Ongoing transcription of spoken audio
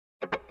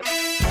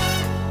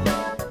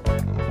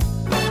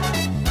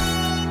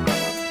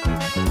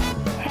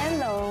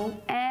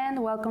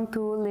welcome to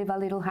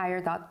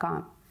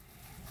livealittlehigher.com.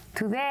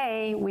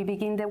 Today we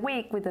begin the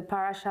week with the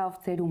parasha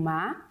of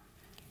Terumah,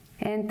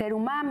 and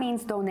Terumah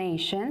means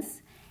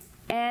donations.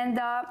 And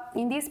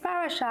in this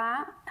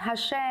parasha,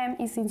 Hashem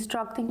is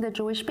instructing the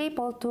Jewish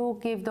people to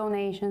give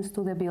donations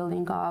to the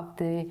building of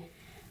the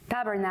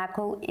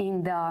tabernacle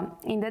in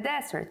the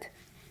desert.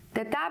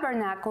 The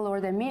tabernacle, or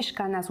the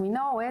Mishkan as we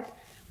know it,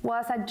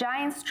 was a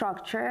giant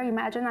structure.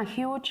 Imagine a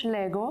huge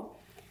Lego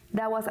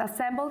that was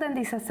assembled and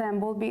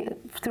disassembled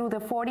through the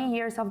 40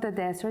 years of the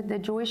desert. The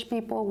Jewish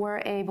people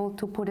were able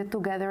to put it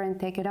together and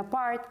take it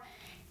apart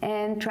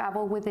and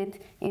travel with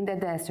it in the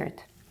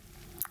desert.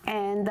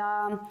 And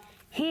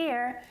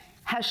here,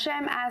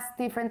 Hashem asked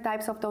different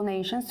types of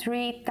donations,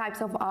 3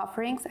 types of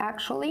offerings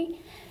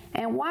actually.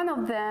 And one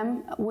of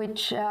them,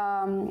 which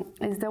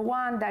is the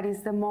one that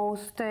is the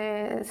most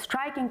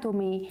striking to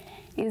me,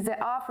 is the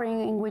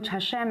offering in which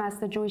Hashem asked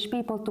the Jewish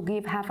people to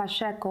give half a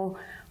shekel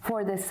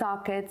for the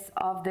sockets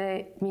of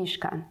the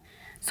Mishkan.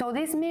 So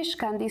this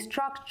Mishkan, this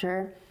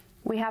structure,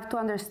 we have to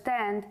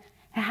understand,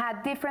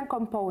 had different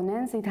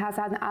components. It has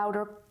an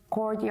outer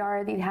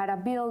courtyard, it had a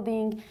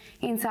building.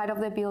 Inside of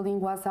the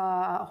building was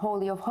a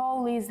Holy of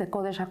Holies, the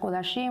Kodesh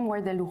HaKodashim,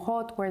 where the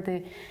luchot, where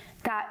the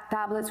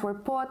tablets were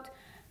put.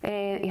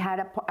 It had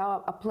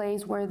a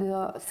place where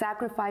the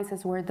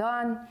sacrifices were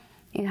done.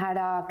 It had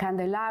a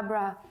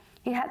candelabra.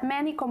 It had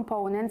many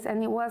components,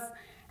 and it was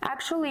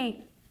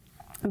actually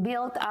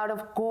built out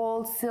of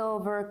gold,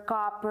 silver,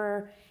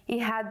 copper. It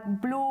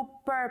had blue,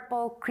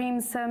 purple,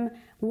 crimson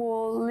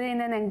wool,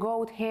 linen, and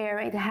goat hair.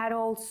 It had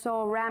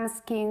also ram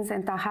skins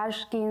and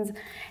tahash skins,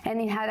 and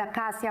it had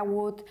acacia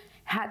wood,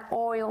 had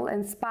oil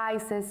and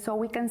spices. So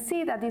we can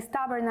see that this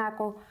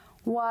tabernacle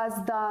was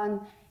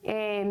done.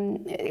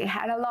 It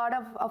had a lot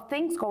of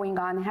things going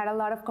on. It had a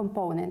lot of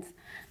components.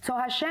 So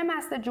Hashem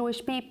asked the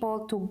Jewish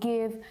people to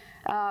give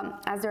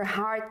as their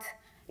heart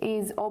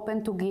is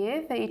open to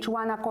give, each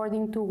one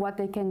according to what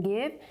they can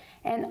give.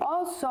 And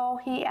also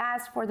he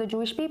asked for the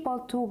Jewish people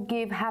to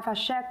give half a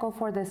shekel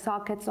for the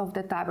sockets of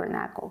the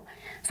tabernacle.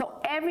 So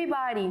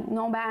everybody,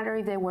 no matter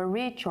if they were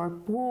rich or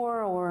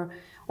poor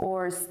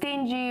or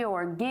stingy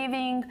or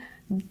giving,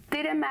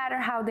 didn't matter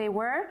how they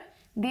were,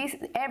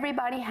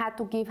 everybody had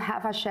to give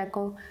half a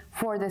shekel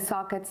for the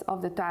sockets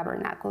of the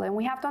tabernacle. And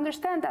we have to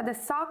understand that the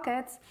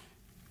sockets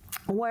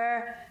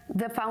were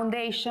the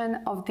foundation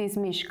of this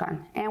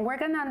Mishkan. And we're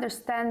going to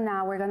understand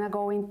now, we're going to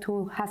go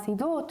into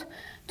Hasidut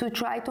to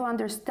try to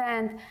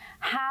understand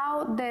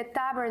how the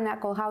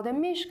tabernacle, how the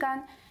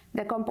Mishkan,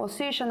 the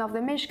composition of the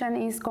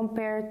Mishkan is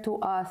compared to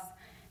us,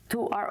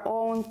 to our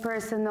own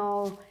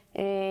personal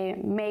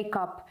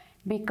makeup.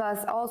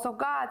 Because also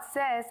God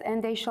says,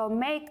 and they shall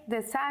make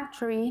the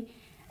sanctuary,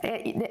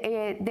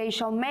 they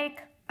shall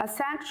make a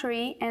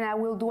sanctuary and I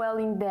will dwell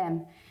in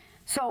them.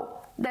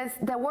 So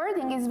the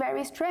wording is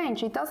very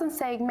strange. It doesn't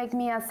say, make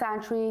me a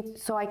sanctuary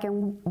so I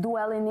can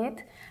dwell in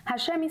it.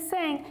 Hashem is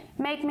saying,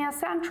 make me a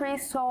sanctuary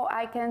so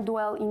I can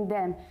dwell in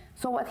them.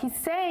 So what he's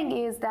saying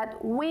is that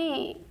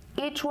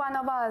each one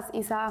of us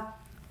is a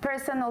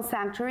personal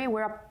sanctuary.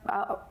 We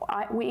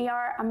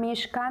are a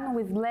Mishkan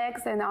with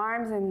legs and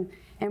arms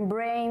and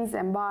brains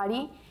and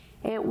body.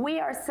 We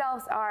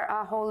ourselves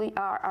are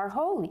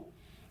holy.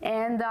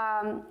 And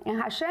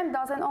Hashem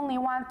doesn't only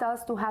want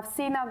us to have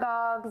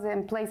synagogues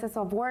and places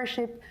of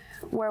worship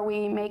where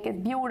we make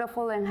it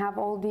beautiful and have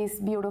all these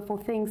beautiful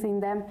things in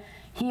them.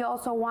 He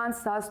also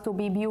wants us to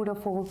be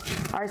beautiful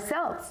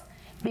ourselves,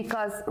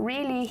 because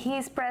really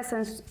His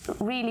presence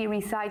really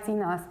resides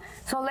in us.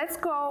 So let's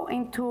go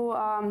into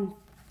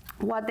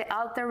what the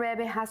Alter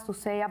Rebbe has to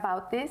say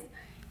about this.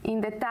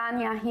 In the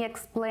Tanya, he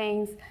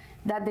explains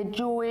that the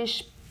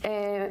Jewish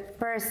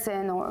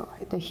person, or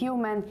the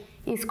human,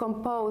 is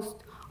composed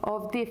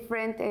of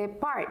different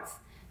parts.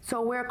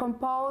 So we're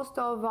composed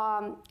of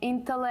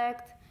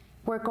intellect,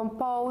 we're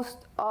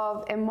composed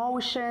of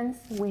emotions.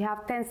 We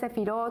have 10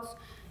 sefirot.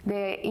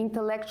 The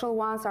intellectual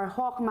ones are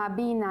Chokhmah,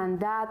 Bina, and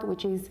Dat,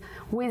 which is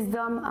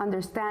wisdom,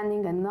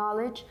 understanding, and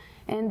knowledge.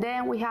 And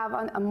then we have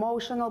an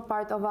emotional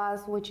part of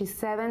us, which is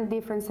 7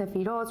 different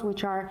sefirot,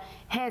 which are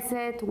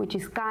Hesed, which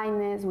is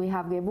kindness. We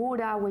have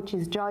Gebura, which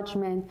is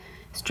judgment,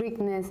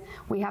 strictness.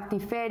 We have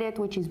Tiferet,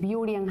 which is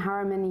beauty and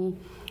harmony.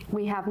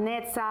 We have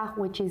Netzach,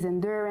 which is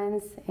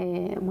endurance.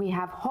 We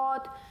have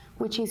Hod,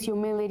 which is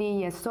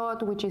humility,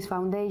 Yesod, which is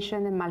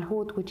foundation, and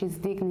Malchut, which is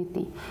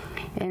dignity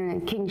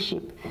and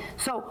kingship.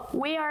 So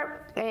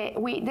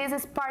this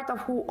is part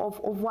of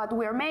what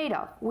we are made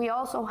of. We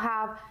also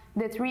have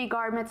the 3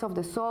 garments of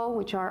the soul,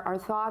 which are our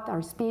thought,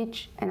 our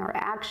speech, and our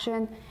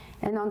action.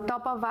 And on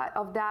top of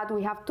that,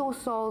 we have 2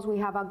 souls. We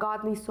have a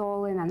godly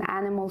soul and an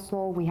animal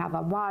soul. We have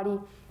a body.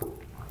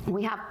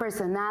 We have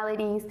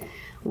personalities.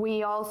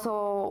 We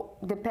also,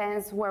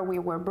 depends where we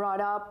were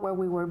brought up, where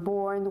we were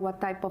born, what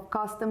type of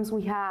customs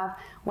we have,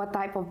 what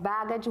type of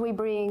baggage we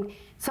bring.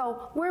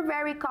 So we're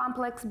very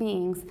complex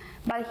beings.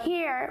 But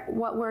here,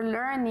 what we're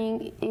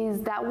learning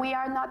is that we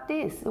are not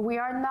this. We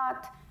are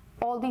not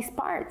all these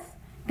parts.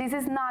 This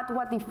is not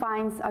what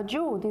defines a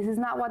Jew. This is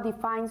not what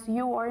defines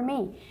you or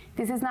me.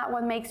 This is not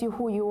what makes you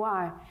who you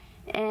are.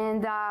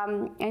 And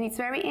it's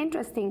very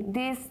interesting.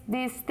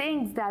 These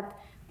things that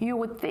you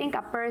would think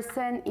a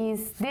person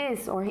is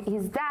this or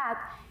is that,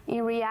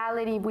 in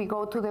reality, if we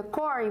go to the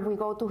core, if we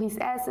go to his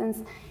essence,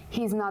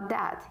 he's not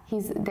that.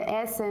 The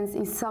essence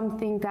is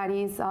something that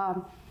is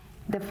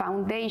the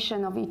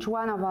foundation of each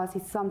one of us,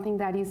 is something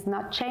that is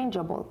not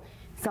changeable,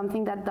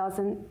 something that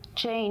doesn't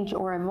change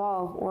or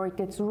evolve or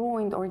gets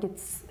ruined or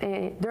gets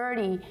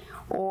dirty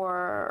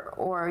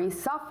or is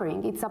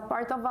suffering. It's a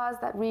part of us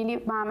that really,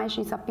 Mamesh,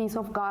 is a piece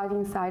of God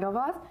inside of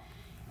us.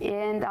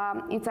 And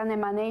it's an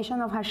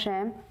emanation of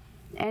Hashem.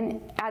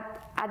 And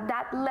at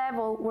that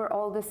level, we're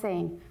all the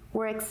same.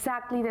 We're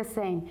exactly the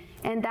same.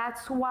 And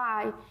that's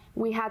why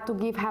we had to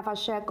give half a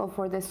shekel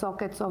for the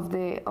sockets of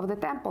the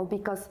temple,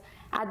 because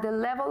at the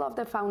level of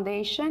the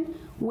foundation,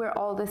 we're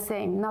all the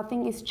same.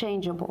 Nothing is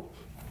changeable.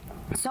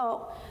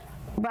 So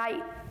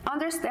by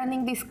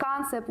understanding this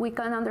concept, we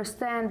can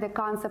understand the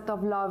concept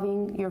of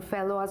loving your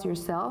fellow as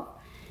yourself,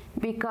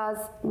 because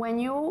when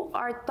you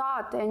are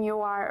taught and you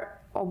are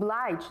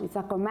obliged, it's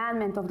a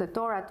commandment of the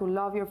Torah to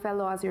love your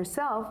fellow as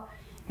yourself,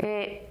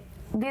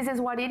 this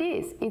is what it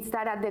is. It's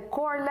that at the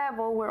core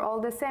level, we're all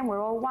the same, we're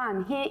all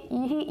one.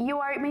 You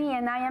are me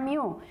and I am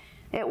you.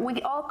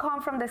 We all come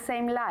from the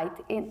same light.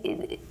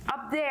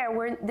 Up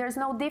there, there's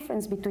no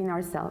difference between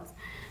ourselves.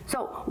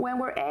 So when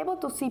we're able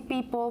to see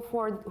people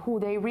for who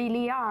they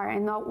really are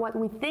and not what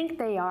we think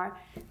they are,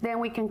 then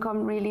we can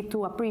come really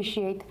to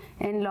appreciate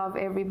and love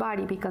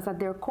everybody, because at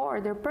their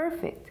core, they're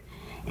perfect.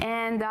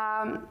 And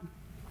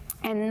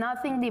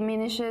nothing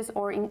diminishes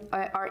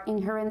our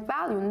inherent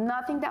value.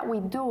 Nothing that we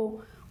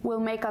do will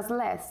make us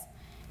less.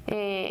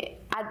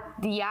 At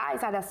the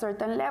eyes, at a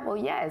certain level,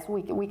 yes,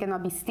 we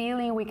cannot be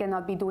stealing, we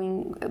cannot be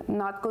doing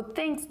not good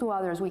things to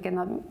others, we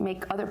cannot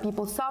make other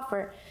people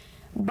suffer.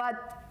 But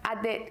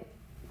at the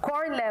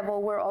core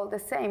level, we're all the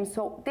same.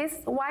 So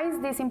why is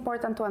this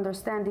important to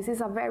understand? This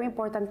is a very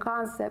important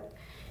concept,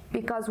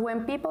 because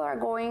when people are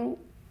going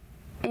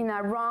in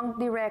a wrong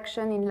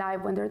direction in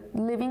life, when they're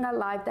living a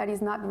life that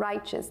is not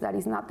righteous, that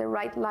is not the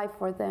right life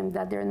for them,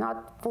 that they're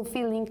not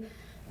fulfilling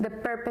the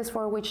purpose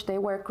for which they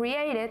were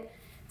created,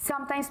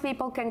 sometimes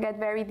people can get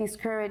very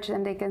discouraged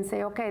and they can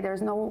say, okay,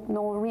 there's no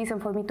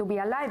reason for me to be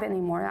alive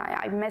anymore.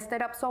 I messed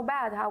it up so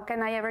bad. How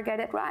can I ever get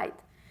it right?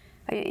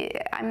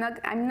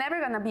 I'm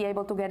never going to be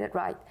able to get it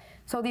right.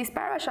 So this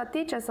parasha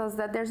teaches us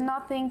that there's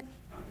nothing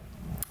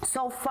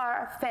so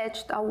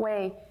far-fetched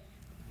away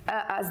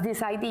as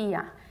this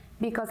idea.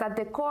 Because at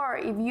the core,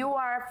 if you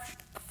are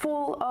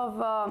full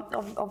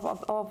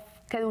of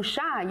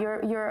kedusha,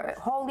 you're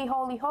holy,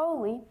 holy,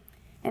 holy,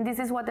 and this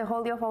is what the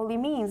Holy of Holy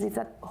means. It's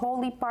a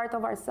holy part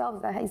of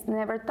ourselves that is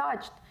never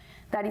touched,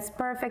 that is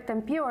perfect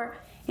and pure.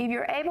 If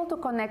you're able to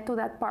connect to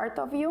that part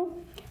of you,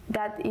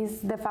 that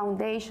is the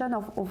foundation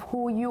of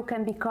who you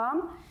can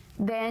become,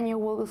 then you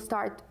will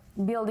start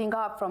building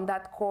up from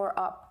that core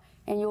up,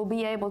 and you'll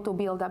be able to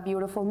build a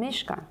beautiful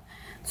Mishkan.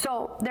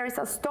 So there's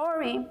a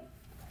story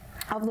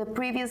of the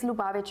previous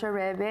Lubavitcher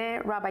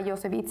Rebbe, Rabbi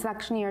Yosef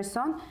Yitzhak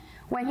Schneerson.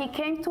 When he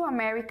came to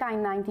America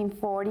in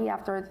 1940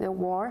 after the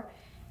war,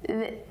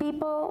 the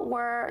people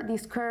were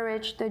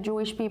discouraged. The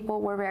Jewish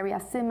people were very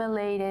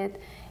assimilated.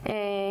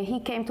 He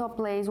came to a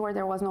place where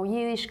there was no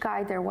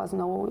Yiddishkeit, there was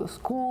no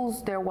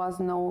schools, there was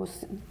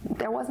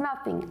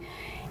nothing.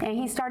 And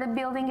he started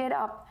building it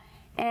up.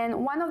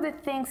 And one of the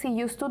things he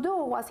used to do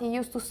was he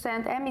used to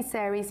send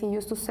emissaries, he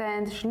used to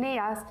send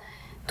shlias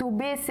to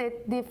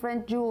visit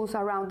different Jews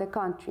around the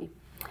country.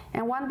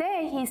 And one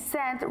day he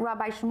sent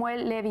Rabbi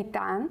Shmuel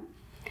Levitan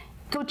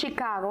to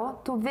Chicago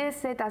to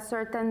visit a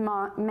certain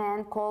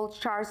man called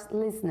Charles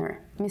Lisner,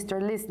 Mr.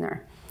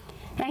 Lisner.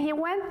 And he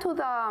went to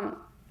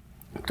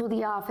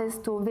the office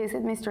to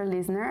visit Mr.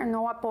 Lisner,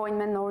 no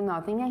appointment, no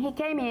nothing. And he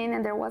came in,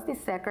 and there was this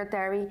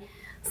secretary,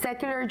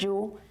 secular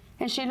Jew,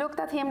 and she looked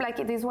at him like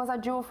this was a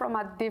Jew from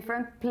a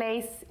different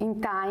place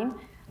in time.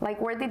 Like,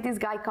 where did this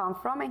guy come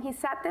from? And he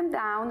sat them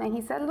down and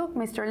he said, look,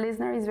 Mr.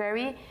 Lisner is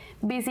very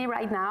busy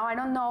right now. I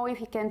don't know if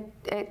he can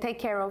take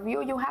care of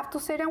you. You have to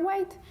sit and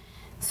wait.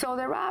 So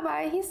the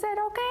rabbi, he said,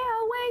 okay,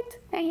 I'll wait.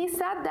 And he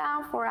sat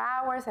down for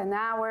hours and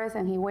hours,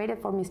 and he waited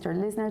for Mr.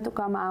 Lisner to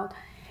come out.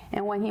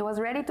 And when he was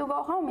ready to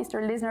go home,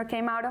 Mr. Lisner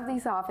came out of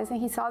his office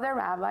and he saw the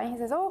rabbi. He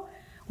says, oh,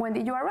 when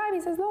did you arrive?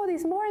 He says, no,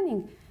 this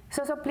morning.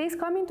 So please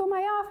come into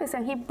my office.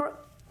 And he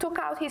took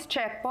out his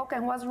checkbook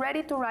and was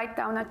ready to write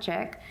down a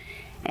check.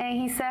 And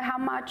he said, how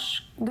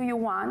much do you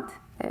want?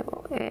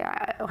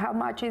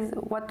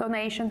 What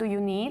donation do you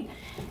need?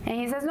 And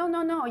he says,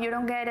 no, you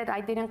don't get it.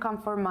 I didn't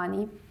come for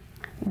money.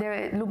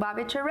 The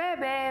Lubavitcher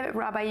Rebbe,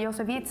 Rabbi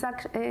Yosef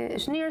Yitzhak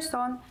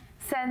Schneerson,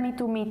 sent me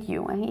to meet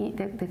you. And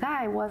the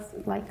guy was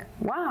like,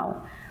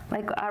 wow,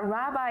 like a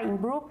rabbi in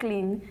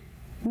Brooklyn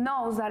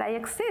knows that I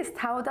exist.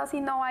 How does he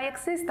know I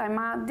exist?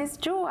 I'm this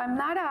Jew. I'm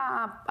not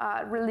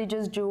a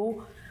religious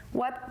Jew.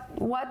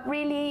 What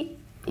really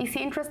is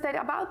he interested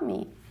about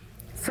me?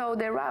 So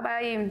the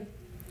Rabbi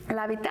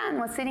Levitan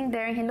was sitting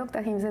there, and he looked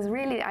at him and says,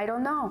 really, I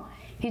don't know.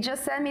 He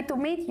just sent me to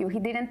meet you. He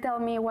didn't tell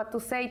me what to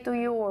say to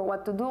you or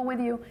what to do with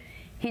you.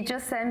 He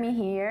just sent me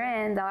here,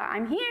 and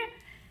I'm here.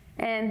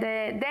 And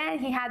then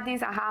he had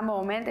this aha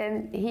moment,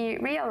 and he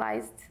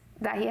realized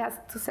that he has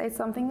to say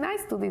something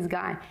nice to this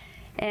guy.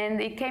 And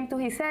it came to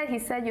his head. He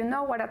said, you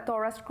know what a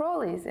Torah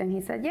scroll is? And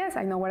he said, yes,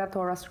 I know what a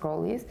Torah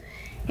scroll is.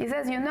 He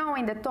says, you know,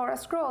 in the Torah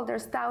scroll,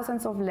 there's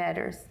thousands of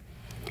letters.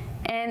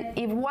 And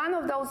if one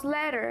of those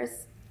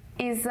letters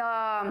is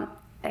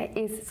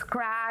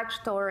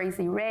scratched or is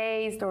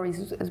erased or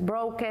is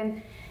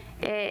broken,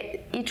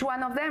 each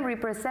one of them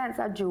represents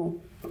a Jew.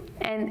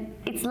 And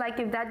it's like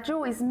if that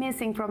Jew is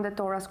missing from the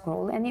Torah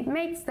scroll, and it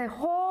makes the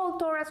whole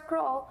Torah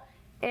scroll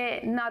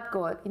not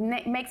good.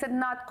 It makes it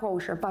not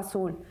kosher,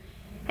 pasul.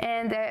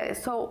 And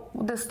so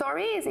the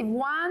story is, if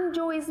one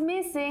Jew is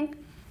missing,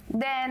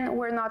 then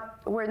we're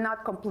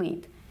not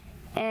complete.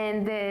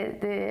 And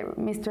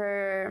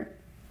Mr.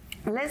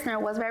 Lisner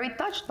was very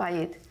touched by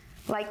it.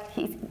 Like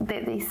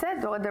they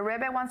said, what the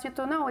Rebbe wants you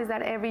to know is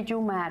that every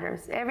Jew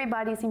matters.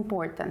 Everybody's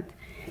important.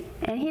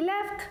 And he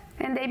left,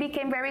 and they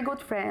became very good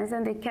friends,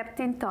 and they kept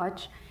in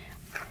touch.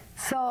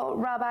 So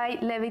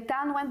Rabbi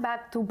Levitan went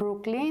back to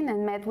Brooklyn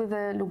and met with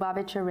the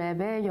Lubavitcher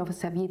Rebbe,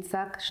 Yosef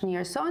Yitzhak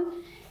Schneerson,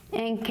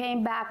 and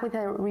came back with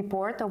a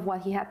report of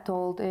what he had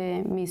told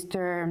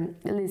Mr.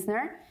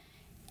 Lisner.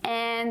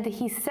 And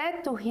he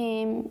said to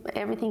him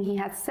everything he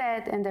had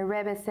said, and the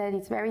Rebbe said,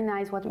 it's very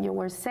nice what you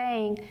were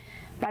saying,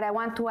 but I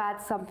want to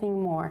add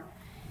something more.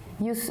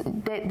 The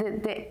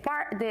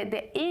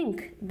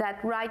ink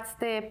that writes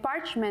the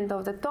parchment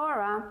of the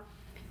Torah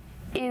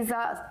is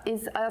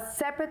a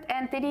separate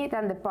entity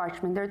than the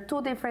parchment. There are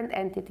two different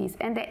entities.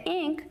 And the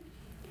ink,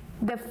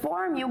 the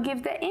form you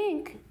give the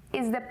ink,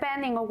 is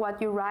depending on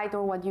what you write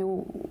or what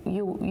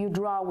you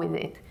draw with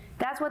it.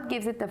 That's what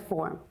gives it the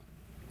form.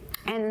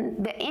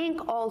 And the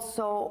ink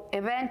also,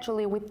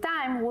 eventually with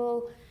time,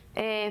 will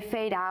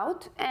fade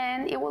out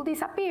and it will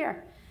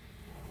disappear.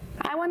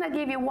 I want to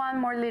give you one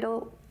more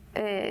little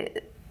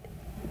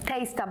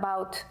taste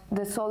about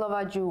the soul of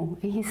a Jew.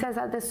 He says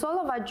that the soul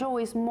of a Jew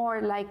is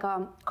more like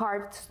a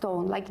carved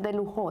stone, like the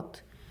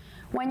luchot.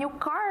 When you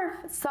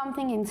carve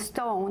something in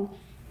stone,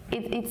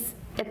 it's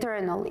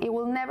eternal. It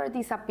will never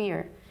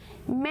disappear.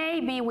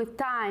 Maybe with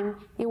time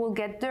it will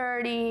get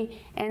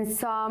dirty and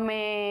some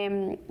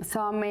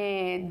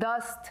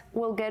dust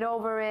will get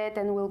over it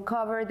and will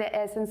cover the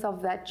essence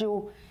of that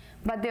Jew.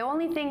 But the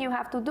only thing you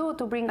have to do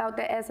to bring out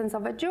the essence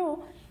of a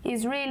Jew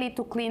is really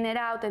to clean it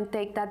out and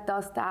take that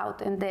dust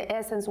out, and the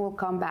essence will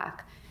come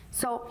back.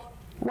 So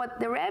what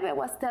the Rebbe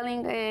was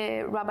telling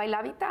Rabbi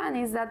Levitan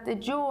is that the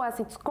Jew, as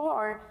its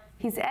core,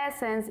 his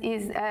essence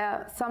is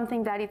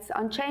something that it's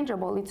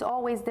unchangeable. It's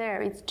always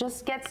there. It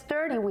just gets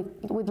dirty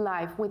with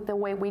life, with the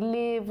way we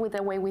live, with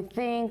the way we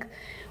think,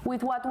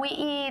 with what we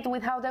eat,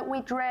 with how that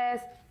we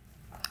dress,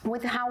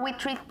 with how we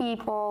treat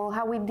people,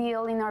 how we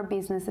deal in our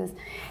businesses.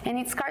 And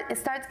it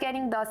starts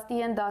getting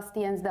dusty and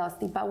dusty and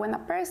dusty. But when a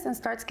person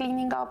starts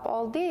cleaning up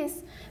all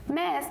this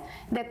mess,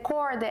 the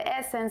core, the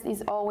essence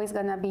is always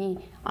going to be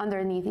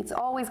underneath. It's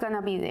always going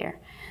to be there.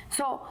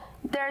 So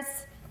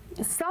there's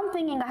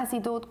something in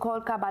Hasidut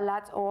called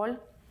Kabbalat Ol,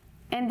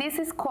 and this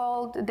is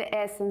called the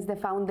essence, the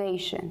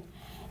foundation.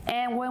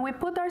 And when we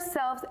put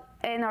ourselves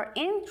and our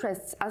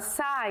interests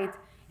aside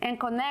and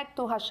connect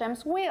to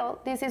Hashem's will,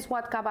 this is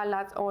what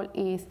Kabbalat Ol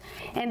is.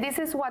 And this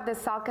is what the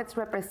sockets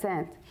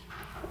represent.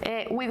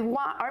 With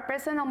our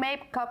personal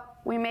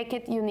makeup, we make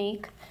it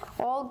unique.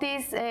 All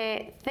these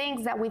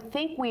things that we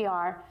think we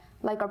are,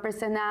 like our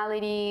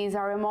personalities,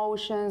 our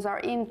emotions, our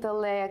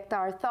intellect,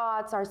 our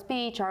thoughts, our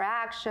speech, our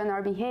action,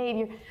 our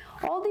behavior,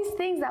 all these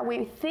things that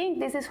we think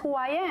this is who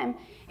I am,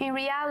 in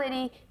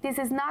reality, this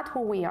is not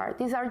who we are.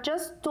 These are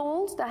just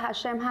tools that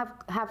Hashem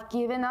have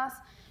given us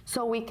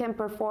so we can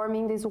perform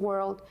in this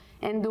world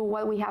and do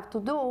what we have to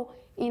do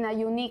in a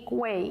unique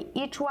way.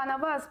 Each one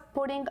of us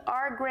putting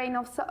our grain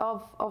of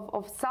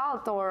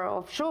salt or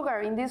of sugar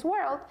in this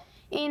world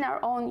in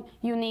our own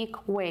unique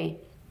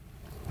way.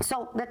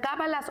 So the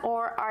Kabbalahs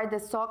are the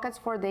sockets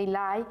for they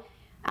lie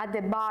at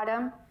the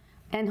bottom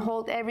and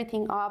hold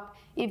everything up.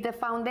 If the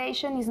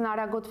foundation is not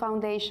a good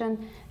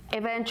foundation,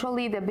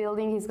 eventually the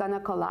building is going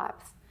to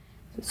collapse.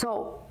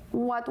 So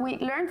what we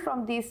learned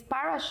from this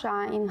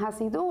parasha in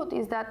Hasidut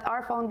is that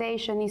our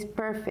foundation is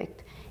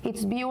perfect.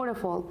 It's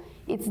beautiful.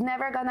 It's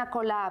never going to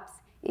collapse.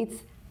 It's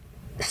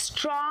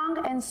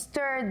strong and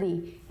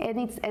sturdy, and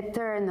it's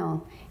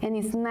eternal, and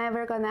it's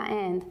never gonna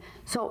end.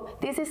 So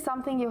this is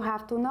something you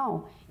have to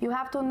know. You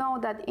have to know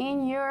that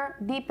in your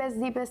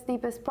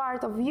deepest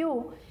part of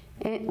you,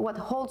 what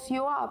holds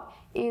you up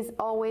is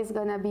always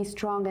gonna be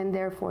strong and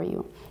there for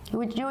you.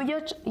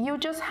 You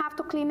just have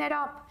to clean it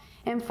up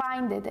and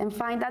find it, and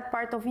find that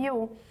part of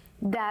you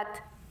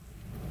that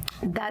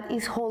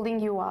is holding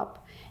you up.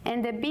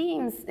 And the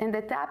beams and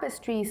the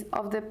tapestries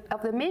of the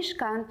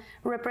Mishkan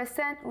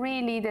represent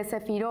really the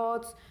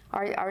Sefirot,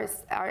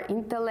 our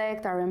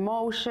intellect, our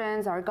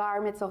emotions, our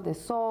garments of the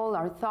soul,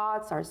 our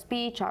thoughts, our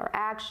speech, our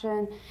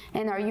action,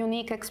 and our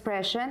unique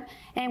expression.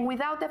 And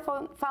without the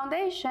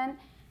foundation,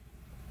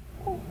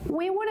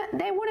 they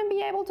wouldn't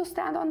be able to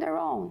stand on their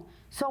own.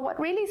 So what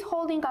really is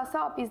holding us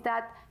up is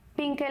that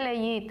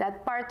Pinkeleyit,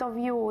 that part of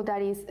you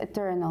that is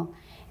eternal.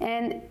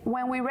 And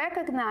when we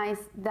recognize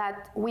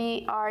that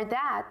we are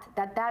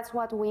that's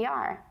what we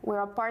are, we're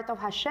a part of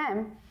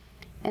Hashem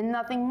and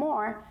nothing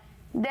more,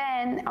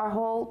 then our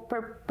whole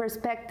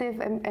perspective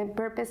and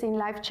purpose in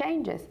life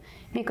changes.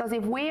 Because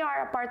if we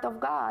are a part of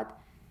God,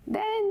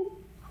 then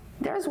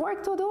there's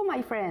work to do,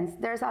 my friends.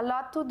 There's a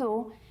lot to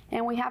do,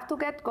 and we have to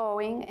get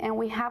going, and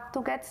we have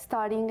to get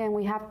studying, and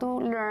we have to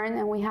learn,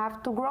 and we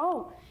have to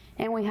grow,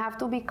 and we have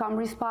to become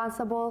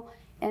responsible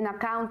and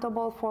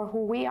accountable for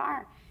who we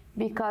are.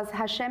 Because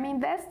Hashem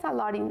invests a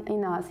lot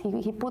in us.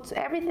 He puts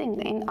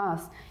everything in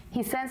us.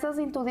 He sends us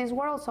into this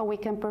world so we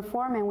can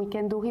perform and we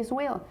can do His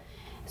will.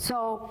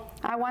 So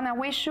I want to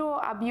wish you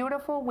a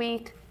beautiful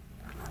week,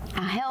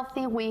 a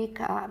healthy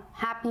week, a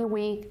happy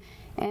week,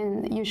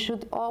 and you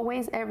should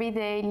always, every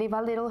day, live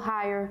a little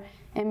higher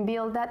and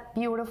build that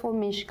beautiful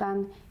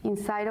Mishkan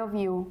inside of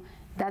you,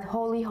 that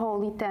holy,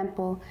 holy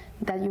temple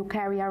that you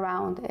carry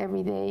around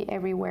every day,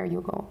 everywhere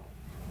you go.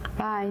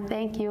 Bye.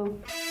 Thank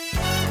you.